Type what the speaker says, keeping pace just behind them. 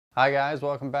Hi guys,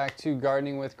 welcome back to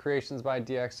Gardening with Creations by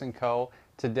DX & Co.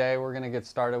 Today we're going to get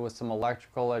started with some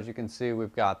electrical. As you can see,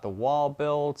 we've got the wall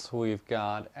built, we've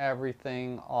got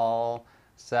everything all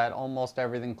set, almost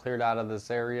everything cleared out of this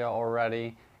area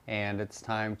already, and it's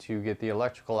time to get the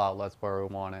electrical outlets where we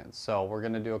want it. So we're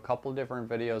going to do a couple different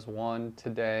videos. One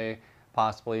today,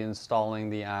 possibly installing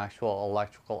the actual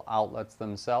electrical outlets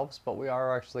themselves, but we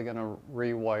are actually going to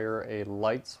rewire a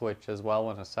light switch as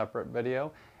well in a separate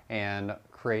video and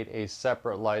create a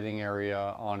separate lighting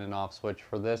area on and off switch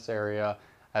for this area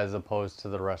as opposed to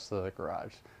the rest of the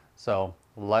garage. So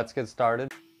let's get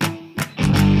started.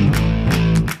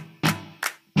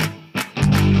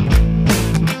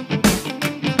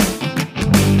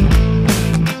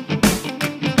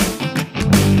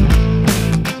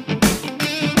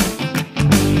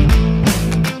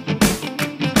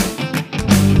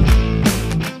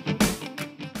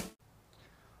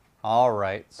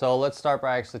 Alright, so let's start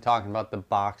by actually talking about the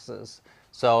boxes.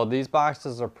 So these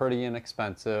boxes are pretty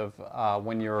inexpensive.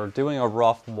 When you're doing a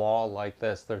rough wall like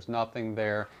this, there's nothing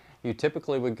there. You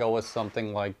typically would go with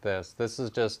something like this. This is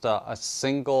just a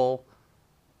single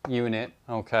unit,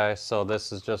 okay? So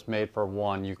this is just made for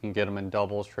one. You can get them in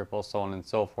doubles, triples, so on and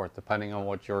so forth, depending on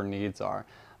what your needs are.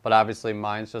 But obviously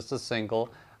mine's just a single.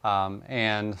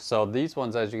 And so these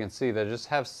ones, as you can see, they just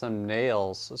have some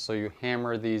nails. So you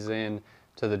hammer these in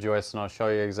to the joist, and I'll show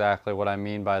you exactly what I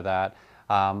mean by that.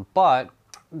 But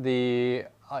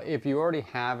if you already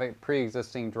have a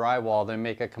pre-existing drywall, then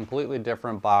make a completely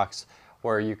different box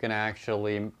where you can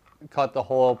actually cut the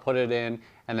hole, put it in,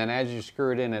 and then as you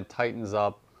screw it in, it tightens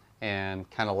up and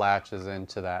kind of latches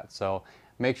into that. So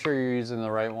make sure you're using the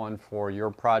right one for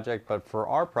your project. But for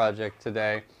our project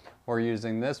today, we're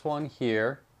using this one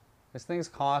here. These things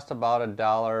cost about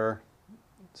 $1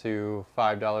 to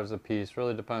 $5 a piece.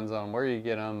 Really depends on where you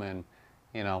get them and,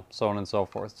 you know, so on and so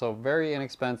forth. So very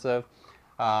inexpensive.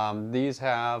 These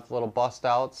have little bust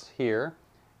outs here,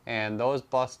 and those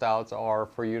bust outs are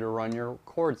for you to run your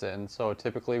cords in. So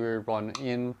typically we run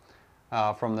in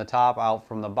from the top, out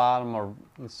from the bottom, or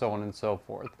so on and so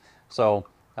forth. So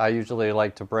I usually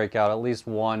like to break out at least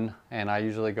one, and I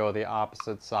usually go the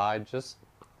opposite side.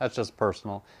 That's just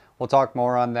personal. We'll talk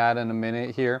more on that in a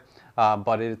minute here,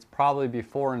 but it's probably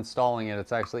before installing it,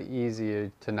 it's actually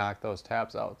easy to knock those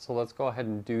tabs out. So let's go ahead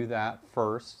and do that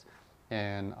first,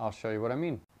 and I'll show you what I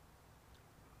mean.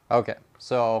 Okay,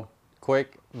 so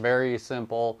quick, very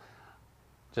simple,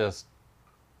 just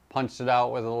punched it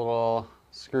out with a little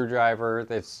screwdriver.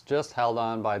 It's just held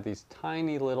on by these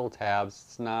tiny little tabs.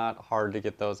 It's not hard to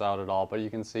get those out at all, but you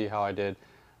can see how I did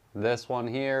this one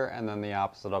here and then the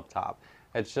opposite up top.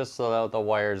 It's just so that the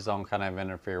wires don't kind of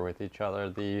interfere with each other.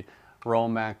 The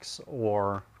Romex,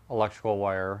 or electrical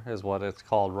wire is what it's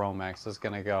called, Romex, is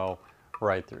going to go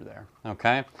right through there.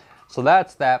 Okay, so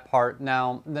that's that part.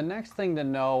 Now the next thing to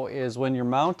know is when you're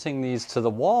mounting these to the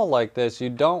wall like this, you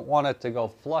don't want it to go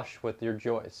flush with your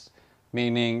joists,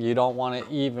 meaning you don't want it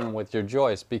even with your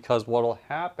joist, because what will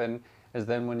happen is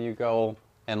then when you go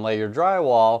and lay your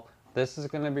drywall, this is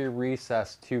going to be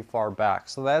recessed too far back.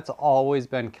 So that's always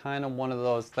been kind of one of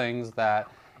those things that,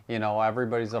 you know,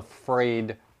 everybody's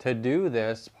afraid to do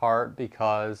this part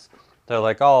because they're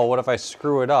like, oh, what if I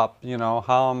screw it up? You know,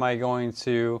 how am I going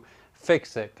to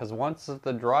fix it? Because once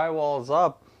the drywall is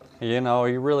up, you know,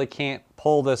 you really can't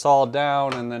pull this all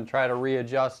down and then try to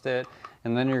readjust it.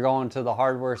 And then you're going to the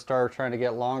hardware store trying to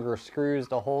get longer screws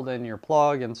to hold in your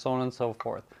plug and so on and so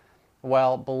forth.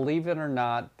 Well, believe it or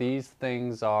not, these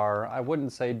things are, I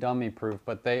wouldn't say dummy proof,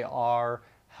 but they are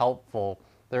helpful.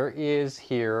 There is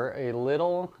here a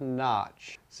little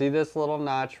notch. See this little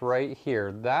notch right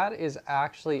here? That is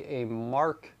actually a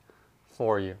mark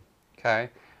for you, okay?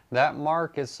 That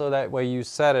mark is so that way you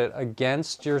set it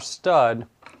against your stud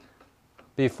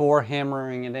before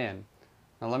hammering it in.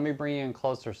 Now let me bring you in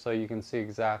closer so you can see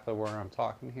exactly where I'm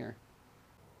talking here.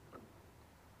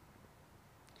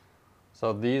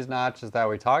 So these notches that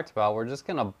we talked about, we're just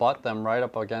going to butt them right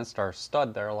up against our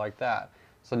stud there like that.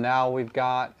 So now we've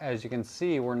got, as you can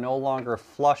see, we're no longer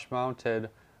flush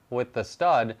mounted with the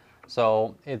stud.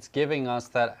 So it's giving us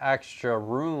that extra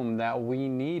room that we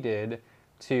needed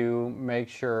to make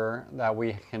sure that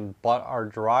we can butt our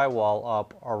drywall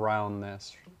up around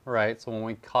this, right? So when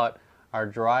we cut our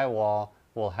drywall,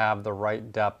 we'll have the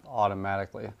right depth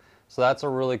automatically. So that's a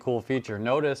really cool feature.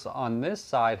 Notice on this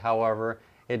side, however,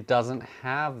 it doesn't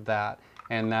have that,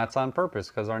 and that's on purpose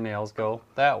because our nails go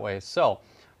that way. So,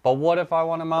 but what if I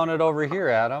want to mount it over here,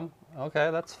 Adam?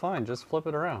 Okay, that's fine. Just flip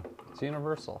it around. It's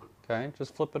universal. Okay,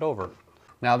 just flip it over.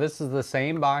 Now this is the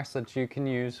same box that you can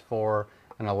use for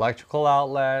an electrical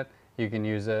outlet. You can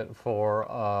use it for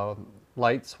a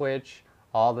light switch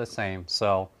all the same.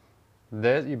 So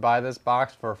this, you buy this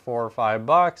box for $4 or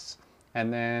 $5,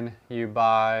 and then you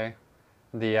buy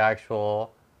the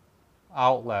actual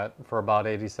outlet for about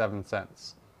 87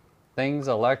 cents. Things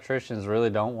electricians really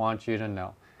don't want you to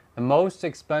know. The most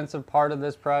expensive part of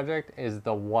this project is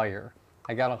the wire.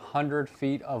 I got 100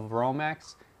 feet of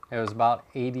Romex. It was about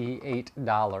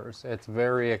 $88. It's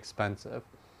very expensive.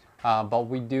 But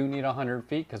we do need 100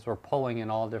 feet because we're pulling in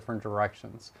all different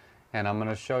directions. And I'm going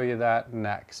to show you that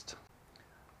next.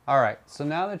 Alright, so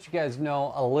now that you guys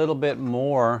know a little bit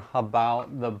more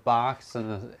about the box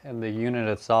and the unit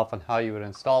itself and how you would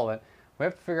install it, we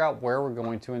have to figure out where we're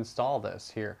going to install this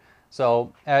here.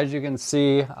 So as you can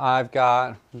see, I've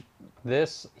got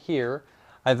this here.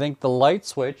 I think the light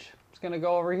switch is going to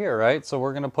go over here, right? So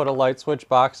we're going to put a light switch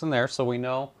box in there so we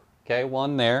know, okay,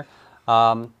 one there.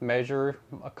 Measure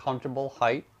a comfortable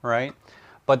height, right?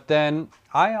 But then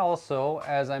I also,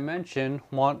 as I mentioned,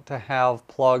 want to have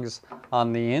plugs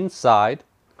on the inside,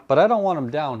 but I don't want them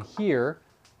down here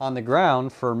on the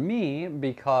ground for me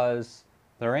because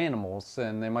they're animals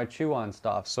and they might chew on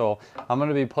stuff. So I'm going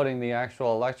to be putting the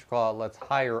actual electrical outlets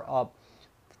higher up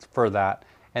for that.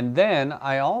 And then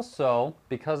I also,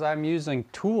 because I'm using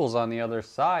tools on the other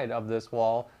side of this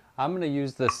wall, I'm going to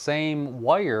use the same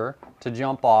wire to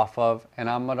jump off of, and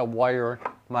I'm going to wire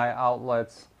my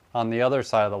outlets on the other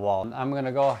side of the wall. I'm going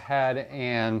to go ahead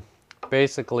and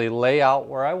basically lay out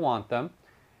where I want them,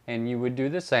 and you would do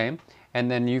the same,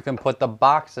 and then you can put the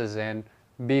boxes in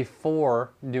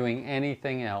before doing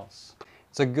anything else.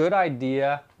 It's a good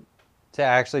idea to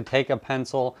actually take a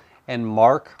pencil and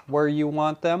mark where you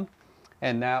want them,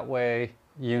 and that way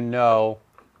you know,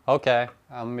 okay,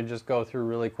 let me just go through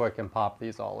really quick and pop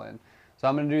these all in. So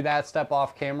I'm going to do that step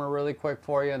off camera really quick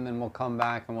for you, and then we'll come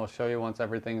back and we'll show you once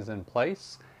everything's in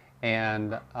place,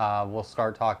 and we'll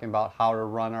start talking about how to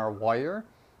run our wire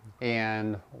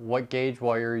and what gauge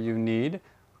wire you need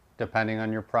depending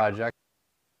on your project.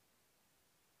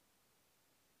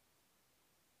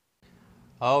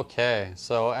 Okay,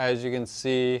 so as you can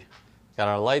see, got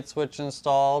our light switch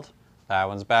installed. That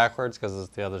one's backwards because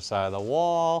it's the other side of the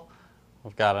wall.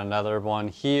 We've got another one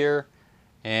here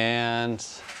and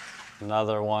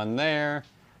another one there,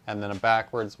 and then a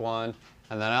backwards one.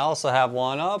 And then I also have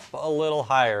one up a little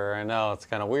higher. I know it's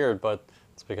kind of weird, but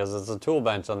it's because it's a tool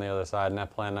bench on the other side, and I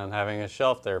plan on having a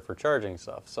shelf there for charging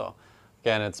stuff. So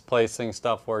again, it's placing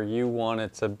stuff where you want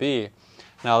it to be.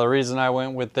 Now the reason I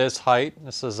went with this height,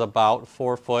 this is about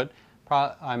 4 foot.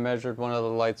 I measured one of the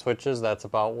light switches. That's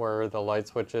about where the light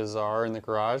switches are in the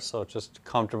garage, so it's just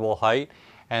comfortable height.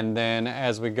 And then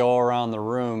as we go around the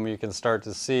room, you can start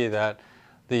to see that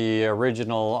the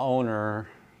original owner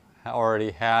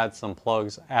already had some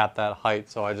plugs at that height,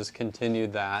 so I just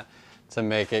continued that to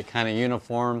make it kind of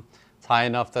uniform. It's high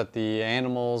enough that the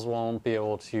animals won't be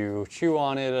able to chew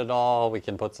on it at all. We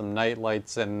can put some night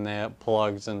lights in the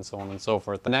plugs and so on and so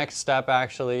forth. The next step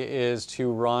actually is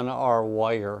to run our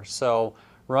wire. So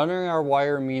running our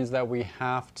wire means that we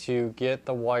have to get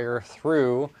the wire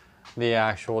through the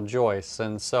actual joists.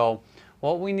 And so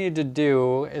what we need to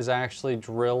do is actually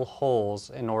drill holes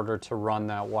in order to run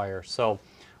that wire. So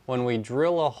when we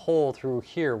drill a hole through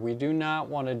here, we do not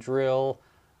want to drill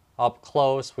up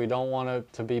close. We don't want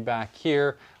it to be back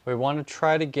here. We want to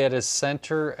try to get as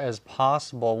center as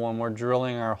possible when we're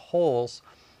drilling our holes,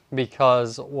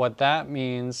 because what that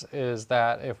means is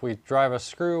that if we drive a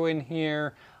screw in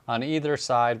here on either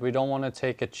side, we don't want to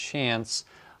take a chance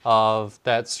of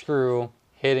that screw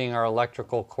hitting our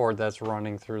electrical cord that's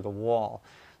running through the wall.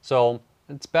 So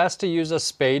it's best to use a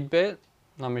spade bit.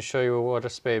 Let me show you what a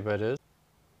spade bit is.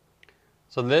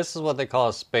 So this is what they call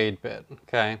a spade bit,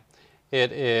 okay?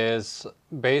 It is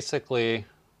basically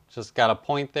just got a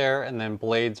point there and then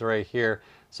blades right here.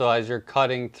 So as you're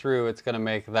cutting through, it's going to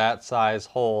make that size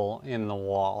hole in the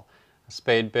wall. A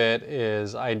spade bit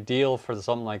is ideal for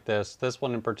something like this. This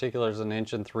one in particular is 1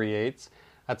 3/8 inches.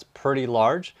 That's pretty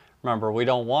large. Remember, we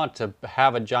don't want to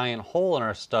have a giant hole in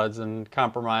our studs and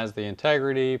compromise the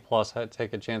integrity, plus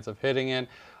take a chance of hitting it.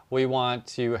 We want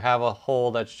to have a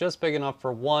hole that's just big enough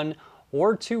for 1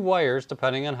 or 2 wires,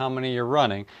 depending on how many you're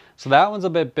running. So that one's a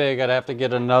bit big. I'd have to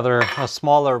get a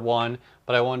smaller one,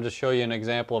 but I wanted to show you an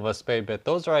example of a spade bit.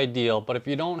 Those are ideal, but if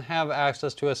you don't have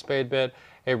access to a spade bit,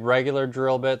 a regular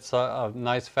drill bit, so a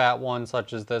nice fat one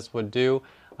such as this would do.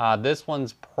 This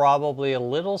one's probably a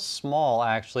little small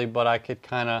actually, but I could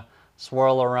kind of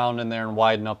swirl around in there and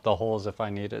widen up the holes if I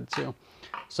needed to.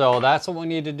 So that's what we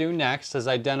need to do next, is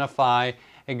identify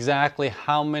exactly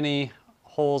how many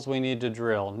holes we need to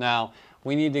drill. Now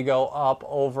we need to go up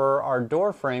over our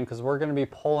door frame because we're going to be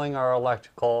pulling our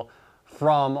electrical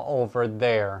from over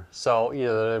there. So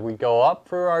either we go up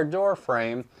through our door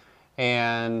frame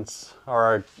and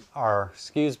our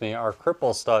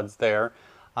cripple studs there,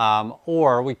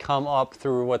 or we come up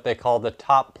through what they call the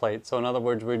top plate. So in other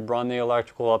words, we'd run the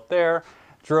electrical up there,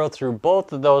 drill through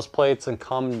both of those plates and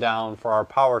come down for our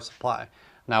power supply.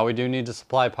 Now we do need to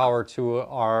supply power to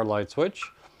our light switch.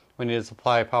 We need to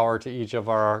supply power to each of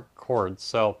our cords.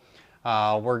 So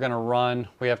we're gonna run,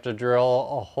 we have to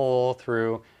drill a hole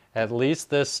through at least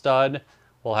this stud.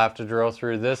 We'll have to drill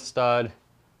through this stud,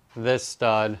 this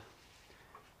stud,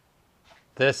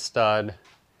 this stud,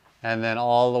 and then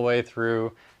all the way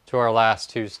through to our last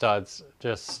two studs,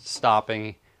 just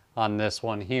stopping on this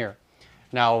one here.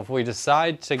 Now, if we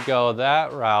decide to go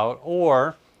that route,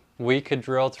 or we could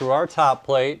drill through our top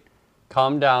plate,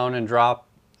 come down and drop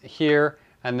here,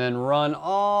 and then run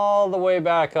all the way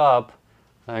back up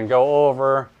and go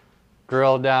over,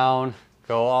 drill down,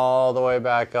 go all the way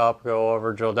back up, go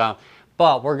over, drill down.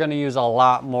 But we're gonna use a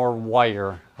lot more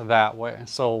wire that way.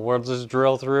 So we'll just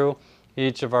drill through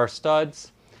each of our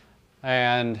studs,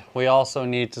 and we also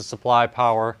need to supply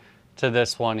power to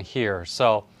this one here.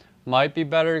 So might be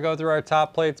better to go through our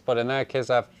top plates, but in that case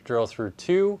I have to drill through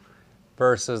two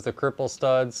versus the cripple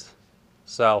studs.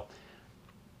 So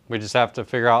we just have to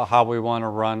figure out how we want to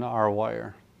run our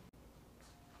wire.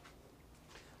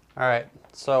 All right,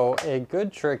 so a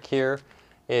good trick here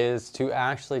is to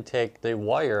actually take the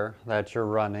wire that you're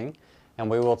running, and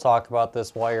we will talk about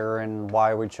this wire and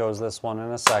why we chose this one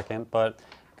in a second, but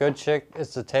good trick is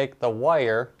to take the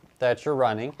wire that you're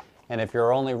running, and if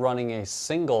you're only running a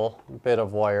single bit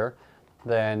of wire,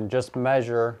 then just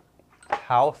measure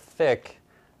how thick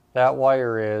that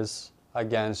wire is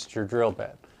against your drill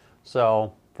bit.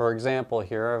 So for example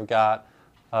here, I've got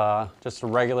just a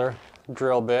regular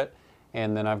drill bit,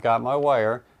 and then I've got my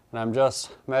wire, and I'm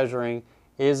just measuring,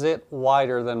 is it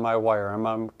wider than my wire? Am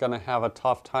I gonna have a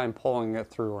tough time pulling it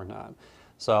through or not?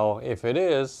 So if it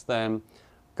is, then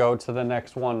go to the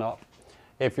next one up.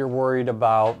 If you're worried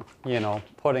about,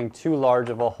 putting too large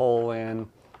of a hole in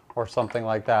or something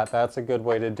like that, that's a good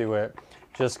way to do it.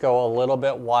 Just go a little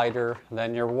bit wider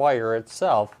than your wire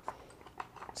itself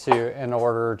in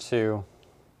order to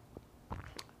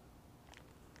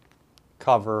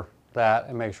cover that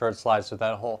and make sure it slides through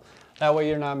that hole. That way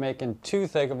you're not making too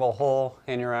thick of a hole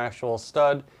in your actual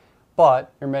stud,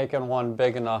 but you're making one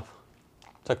big enough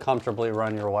to comfortably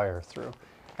run your wire through.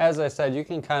 As I said, you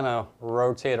can kind of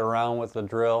rotate around with the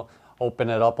drill, open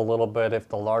it up a little bit if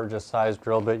the largest size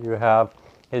drill bit you have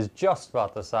is just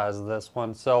about the size of this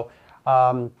one. So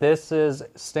this is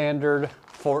standard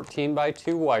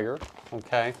 14x2 wire,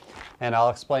 okay? And I'll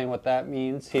explain what that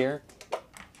means here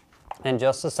in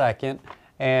just a second.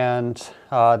 And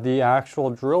the actual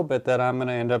drill bit that I'm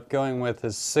gonna end up going with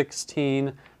is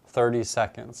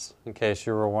 16/32, in case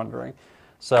you were wondering.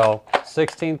 So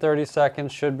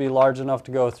 16/32 should be large enough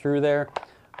to go through there.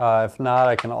 If not,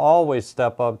 I can always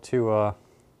step up to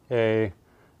a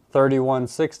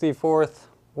 31/64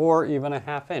 or even a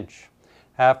 1/2 inch.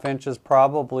 1/2 inch is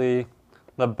probably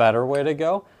the better way to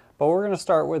go, but we're gonna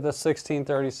start with a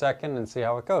 16/32 and see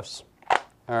how it goes.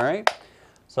 All right,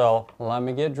 so let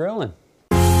me get drilling.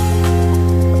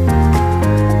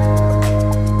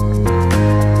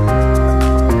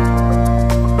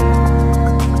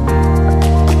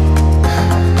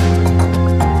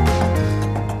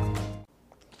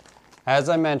 As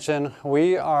I mentioned,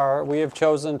 we have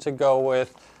chosen to go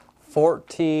with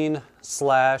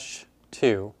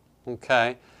 14/2,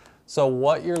 okay? So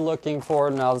what you're looking for,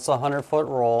 now it's a 100-foot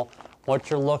roll, what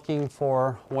you're looking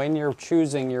for when you're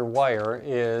choosing your wire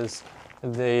is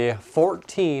the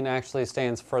 14 actually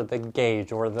stands for the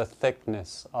gauge or the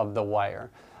thickness of the wire.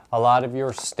 A lot of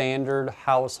your standard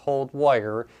household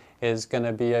wire is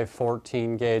gonna be a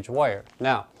 14 gauge wire.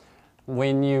 Now,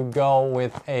 when you go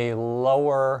with a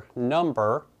lower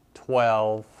number,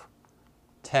 12,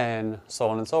 10, so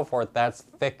on and so forth, that's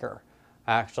thicker.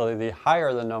 Actually, the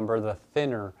higher the number, the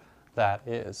thinner that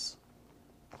is.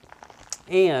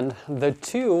 And the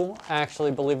 2, actually,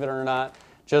 believe it or not,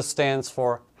 just stands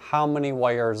for how many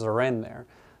wires are in there.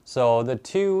 So the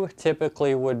 2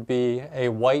 typically would be a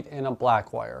white and a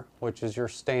black wire, which is your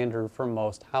standard for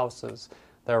most houses.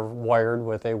 They're wired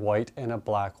with a white and a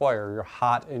black wire, your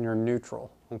hot and your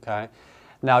neutral, okay?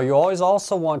 Now you always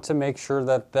also want to make sure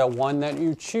that the one that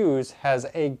you choose has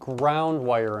a ground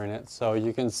wire in it. So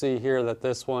you can see here that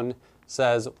this one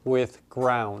says with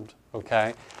ground,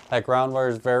 okay? That ground wire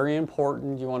is very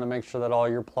important. You want to make sure that all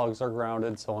your plugs are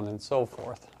grounded, so on and so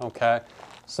forth, okay?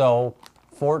 So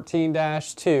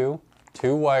 14-2,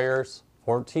 2 wires,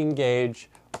 14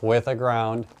 gauge with a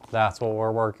ground, that's what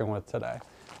we're working with today.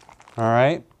 All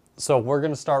right, So we're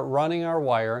going to start running our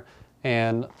wire,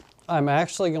 and I'm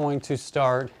actually going to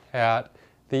start at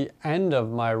the end of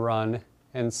my run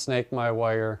and snake my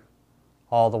wire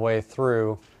all the way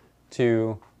through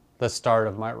to the start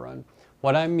of my run.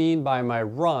 What I mean by my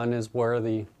run is where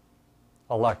the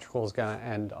electrical is going to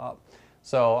end up.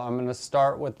 So I'm going to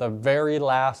start with the very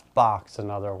last box,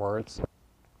 in other words.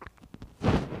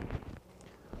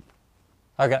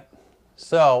 Okay,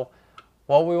 so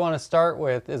what we want to start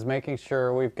with is making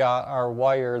sure we've got our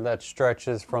wire that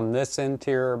stretches from this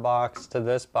interior box to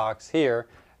this box here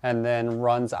and then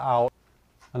runs out.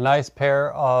 A nice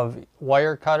pair of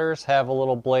wire cutters have a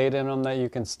little blade in them that you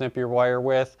can snip your wire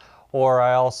with, or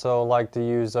I also like to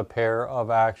use a pair of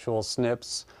actual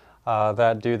snips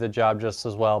that do the job just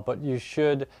as well. But you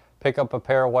should pick up a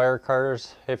pair of wire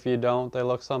cutters. If you don't, they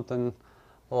look something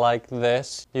like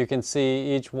this. You can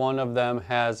see each one of them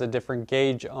has a different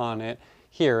gauge on it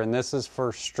here, and this is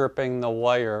for stripping the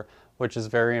wire, which is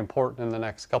very important in the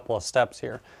next couple of steps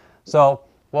here. So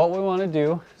what we want to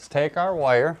do is take our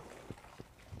wire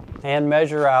and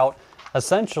measure out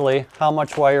essentially how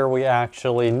much wire we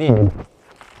actually need.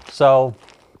 So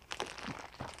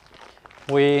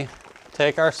we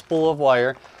take our spool of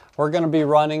wire. We're going to be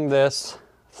running this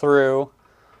through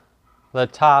the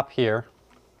top here,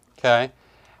 okay,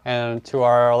 and to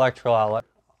our electrical outlet.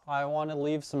 I want to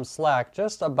leave some slack,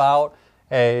 just about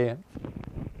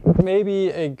maybe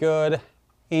a good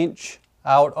inch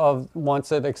out of once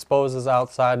it exposes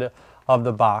outside of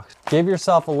the box. Give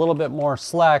yourself a little bit more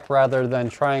slack rather than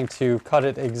trying to cut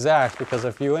it exact, because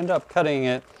if you end up cutting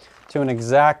it to an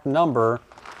exact number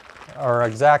or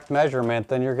exact measurement,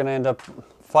 then you're going to end up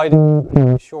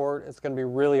fighting short. It's going to be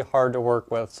really hard to work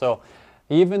with. So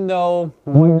even though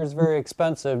wire is very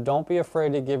expensive, don't be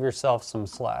afraid to give yourself some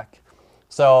slack.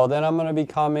 So then I'm going to be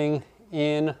coming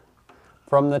in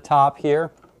from the top here,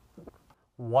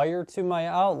 wire to my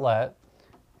outlet,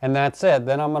 and that's it.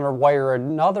 Then I'm going to wire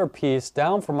another piece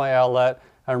down from my outlet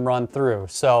and run through.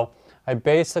 So I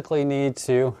basically need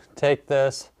to take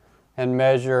this and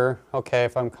measure, okay,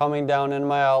 if I'm coming down in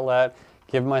my outlet,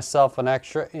 give myself an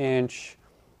extra inch.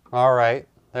 All right,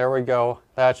 there we go.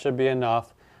 That should be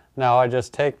enough. Now I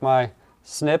just take my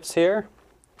snips here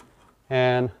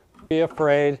and be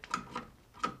afraid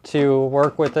to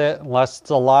work with it unless it's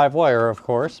a live wire, of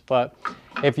course. But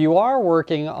if you are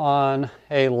working on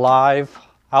a live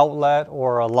outlet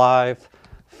or a live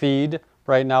feed,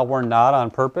 right now we're not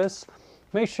on purpose,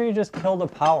 make sure you just kill the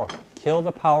power. Kill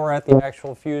the power at the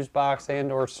actual fuse box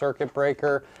and or circuit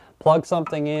breaker. Plug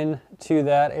something in to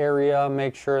that area.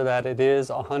 Make sure that it is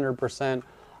 100%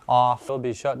 off. It'll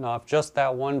be shutting off just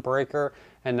that one breaker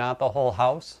and not the whole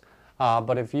house.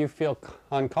 But if you feel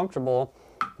uncomfortable,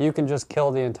 you can just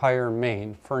kill the entire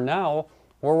main. For now,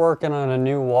 we're working on a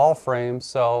new wall frame,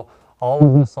 so all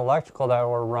of this electrical that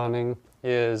we're running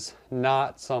is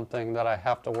not something that I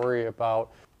have to worry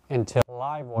about until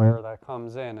live wire that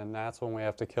comes in, and that's when we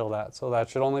have to kill that. So that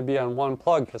should only be on one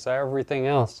plug, because everything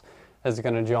else is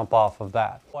going to jump off of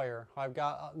that wire. I've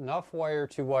got enough wire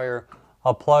to wire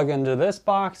a plug into this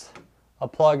box, a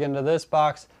plug into this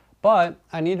box, but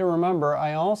I need to remember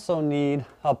I also need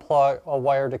a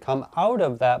wire to come out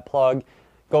of that plug,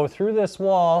 go through this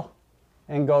wall,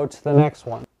 and go to the next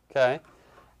one, okay?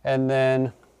 And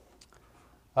then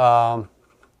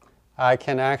I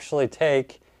can actually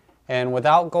take, and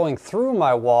without going through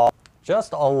my wall,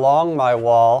 just along my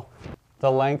wall,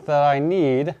 the length that I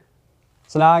need.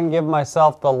 So now I can give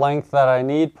myself the length that I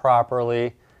need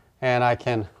properly, and I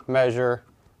can measure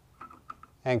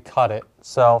and cut it.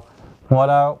 So what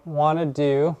I want to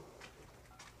do,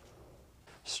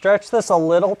 stretch this a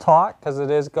little taut because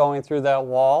it is going through that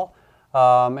wall,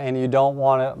 and you don't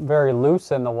want it very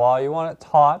loose in the wall. You want it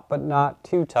taut but not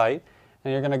too tight.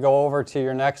 And you're going to go over to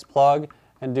your next plug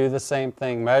and do the same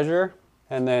thing. Measure,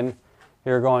 and then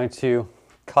you're going to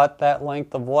cut that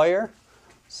length of wire,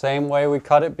 same way we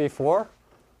cut it before.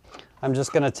 I'm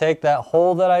just going to take that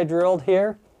hole that I drilled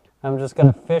here. I'm just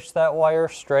going to fish that wire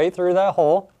straight through that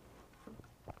hole.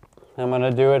 I'm going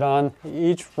to do it on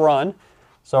each run.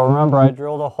 So remember, I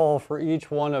drilled a hole for each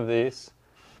one of these.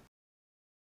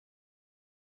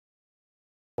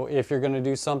 If you're going to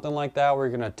do something like that, where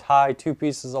you're going to tie two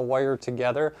pieces of wire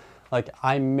together, like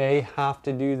I may have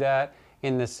to do that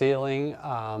in the ceiling,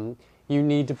 you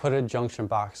need to put a junction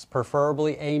box,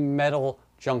 preferably a metal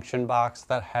junction box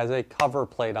that has a cover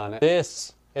plate on it.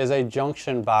 This is a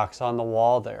junction box on the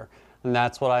wall there, and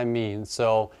that's what I mean.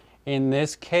 So in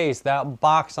this case, that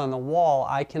box on the wall,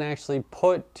 I can actually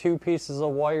put two pieces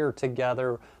of wire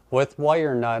together with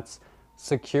wire nuts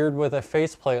secured with a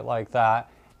faceplate like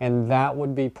that, and that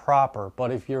would be proper.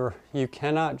 But if you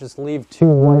cannot just leave two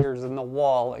wires in the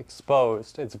wall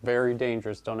exposed. It's very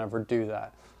dangerous. Don't ever do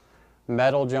that.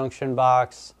 Metal junction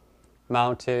box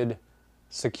mounted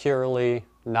securely,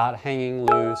 not hanging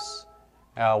loose,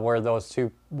 where those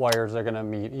two wires are going to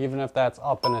meet, even if that's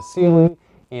up in a ceiling,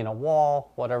 in a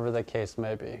wall, whatever the case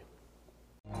may be.